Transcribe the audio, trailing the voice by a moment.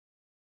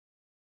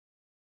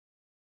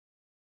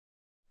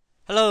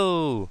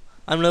Hello,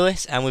 I'm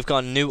Lewis and we've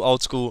got a new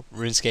old school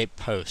RuneScape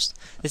post.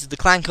 This is the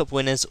Clan Cup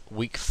winners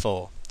week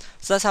 4.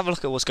 So let's have a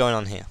look at what's going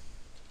on here.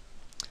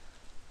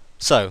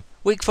 So,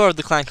 week 4 of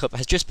the Clan Cup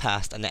has just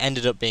passed and it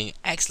ended up being an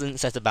excellent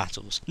set of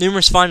battles.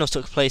 Numerous finals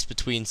took place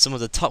between some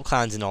of the top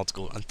clans in old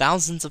school and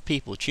thousands of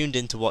people tuned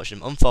in to watch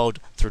them unfold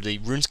through the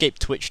RuneScape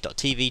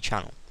Twitch.tv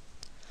channel.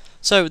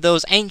 So there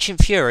was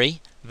Ancient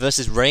Fury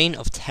versus Reign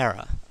of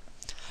Terror.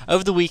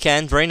 Over the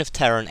weekend, Reign of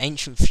Terror and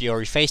Ancient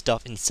Fury faced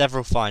off in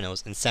several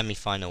finals and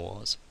semi-final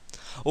wars.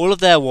 All of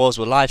their wars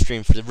were live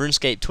streamed for the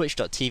RuneScape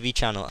Twitch.tv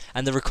channel,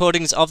 and the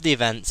recordings of the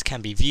events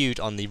can be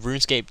viewed on the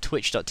RuneScape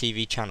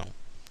Twitch.tv channel.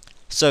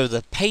 So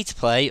the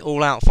pay-to-play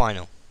all-out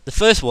final. The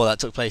first war that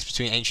took place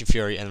between Ancient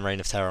Fury and Reign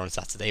of Terror on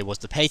Saturday was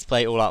the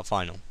pay-to-play all-out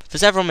final. For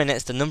several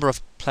minutes, the number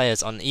of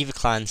players on either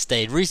clan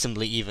stayed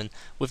reasonably even,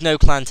 with no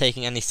clan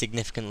taking any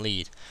significant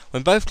lead.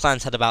 When both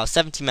clans had about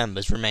 70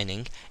 members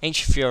remaining,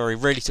 Ancient Fury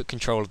really took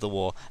control of the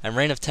war, and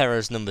Reign of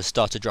Terror's numbers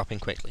started dropping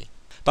quickly.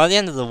 By the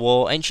end of the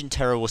war, Ancient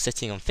Terror was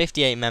sitting on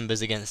 58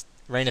 members against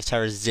Reign of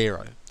Terror's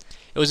 0.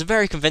 It was a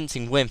very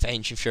convincing win for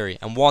Ancient Fury,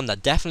 and one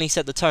that definitely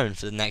set the tone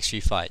for the next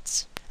few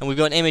fights. And we've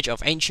got an image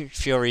of Ancient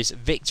Fury's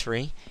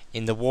victory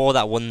in the war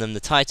that won them the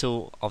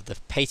title of the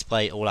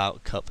Pay-to-Play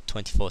All-Out Cup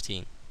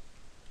 2014.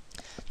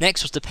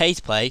 Next was the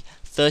pay-to-play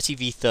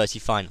 30v30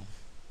 final.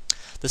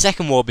 The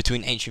second war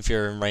between Ancient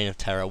Fury and Reign of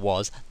Terror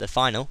was the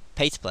final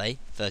pay-to-play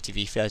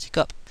 30v30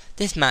 cup.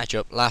 This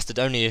matchup lasted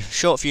only a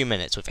short few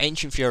minutes, with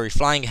Ancient Fury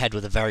flying ahead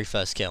with the very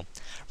first kill.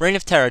 Reign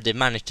of Terror did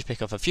manage to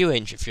pick off a few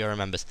Ancient Fury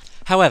members.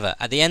 However,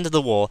 at the end of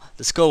the war,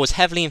 the score was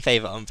heavily in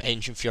favour of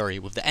Ancient Fury,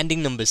 with the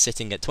ending numbers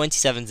sitting at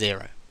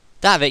 27-0.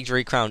 That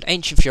victory crowned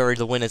Ancient Fury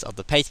the winners of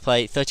the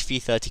pay-to-play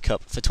 30v30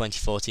 cup for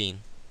 2014.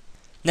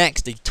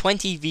 Next, the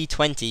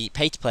 20v20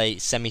 pay-to-play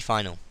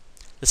semi-final.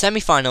 The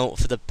semi-final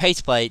for the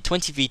pay-to-play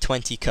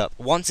 20v20 cup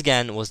once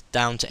again was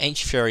down to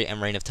Ancient Fury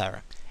and Reign of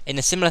Terror. In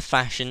a similar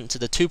fashion to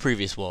the two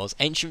previous wars,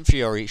 Ancient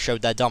Fury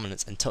showed their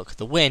dominance and took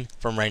the win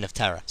from Reign of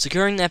Terror,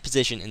 securing their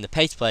position in the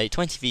pay-to-play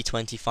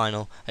 20v20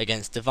 final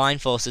against Divine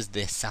Forces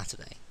this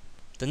Saturday.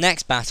 The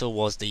next battle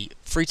was the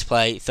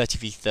free-to-play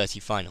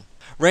 30v30 final.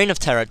 Reign of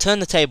Terror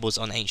turned the tables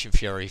on Ancient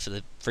Fury for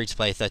the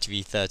free-to-play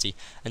 30v30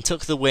 and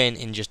took the win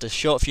in just a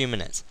short few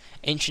minutes.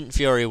 Ancient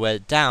Fury were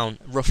down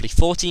roughly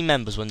 14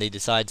 members when they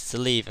decided to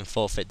leave and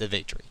forfeit the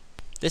victory.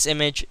 This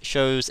image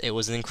shows it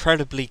was an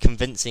incredibly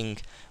convincing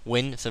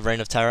win for Reign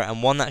of Terror,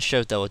 and one that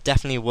showed they were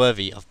definitely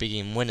worthy of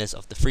being winners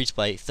of the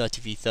free-to-play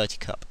 30v30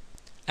 cup.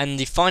 And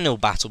the final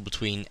battle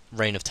between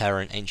Reign of Terror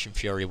and Ancient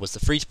Fury was the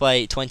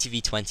free-to-play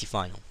 20v20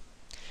 final.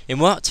 In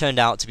what turned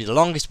out to be the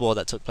longest war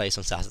that took place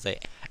on Saturday,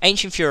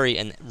 Ancient Fury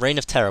and Reign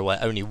of Terror were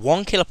only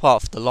 1 kill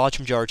apart for the large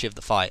majority of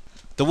the fight.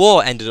 The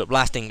war ended up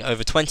lasting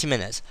over 20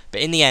 minutes,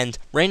 but in the end,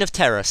 Reign of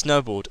Terror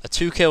snowballed a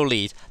 2-kill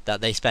lead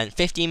that they spent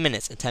 15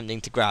 minutes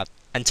attempting to grab,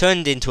 and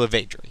turned into a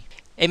victory.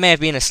 It may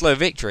have been a slow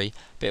victory,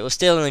 but it was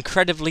still an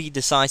incredibly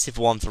decisive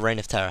one for Reign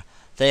of Terror.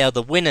 They are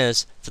the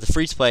winners for the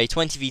free-to-play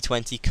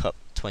 20v20 Cup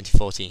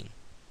 2014.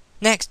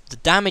 Next, the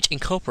Damage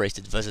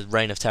Incorporated vs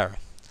Reign of Terror.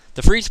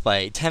 The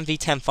free-to-play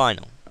 10v10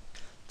 final.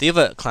 The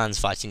other clans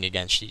fighting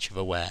against each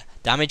other were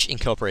Damage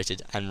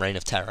Incorporated and Reign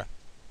of Terror.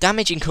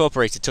 Damage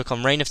Incorporated took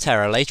on Reign of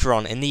Terror later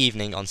on in the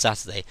evening on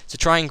Saturday to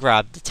try and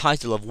grab the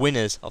title of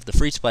winners of the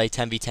free-to-play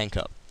 10v10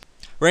 Cup.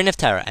 Reign of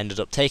Terror ended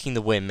up taking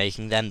the win,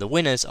 making them the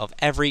winners of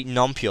every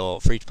non-pure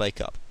free-to-play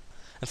cup.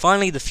 And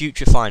finally, the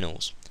future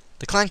finals.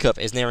 The Clan Cup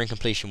is nearing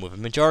completion, with a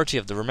majority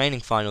of the remaining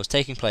finals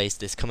taking place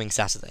this coming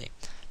Saturday.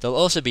 There will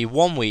also be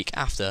 1 week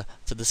after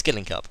for the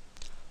Skilling Cup.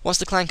 Once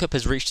the Clan Cup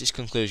has reached its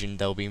conclusion,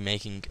 they will be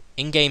making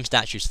in-game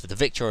statues for the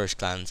victorious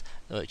clans,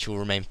 which will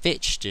remain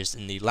fixtures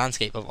in the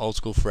landscape of old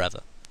school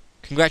forever.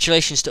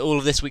 Congratulations to all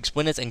of this week's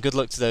winners, and good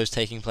luck to those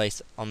taking place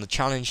on the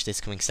challenge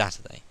this coming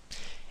Saturday.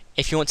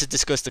 If you want to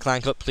discuss the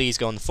Clan Cup, please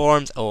go on the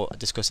forums or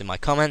discuss in my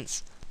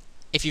comments.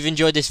 If you've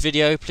enjoyed this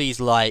video, please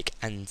like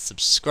and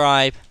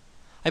subscribe.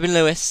 I've been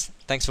Lewis,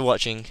 thanks for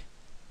watching.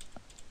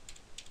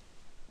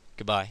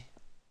 Goodbye.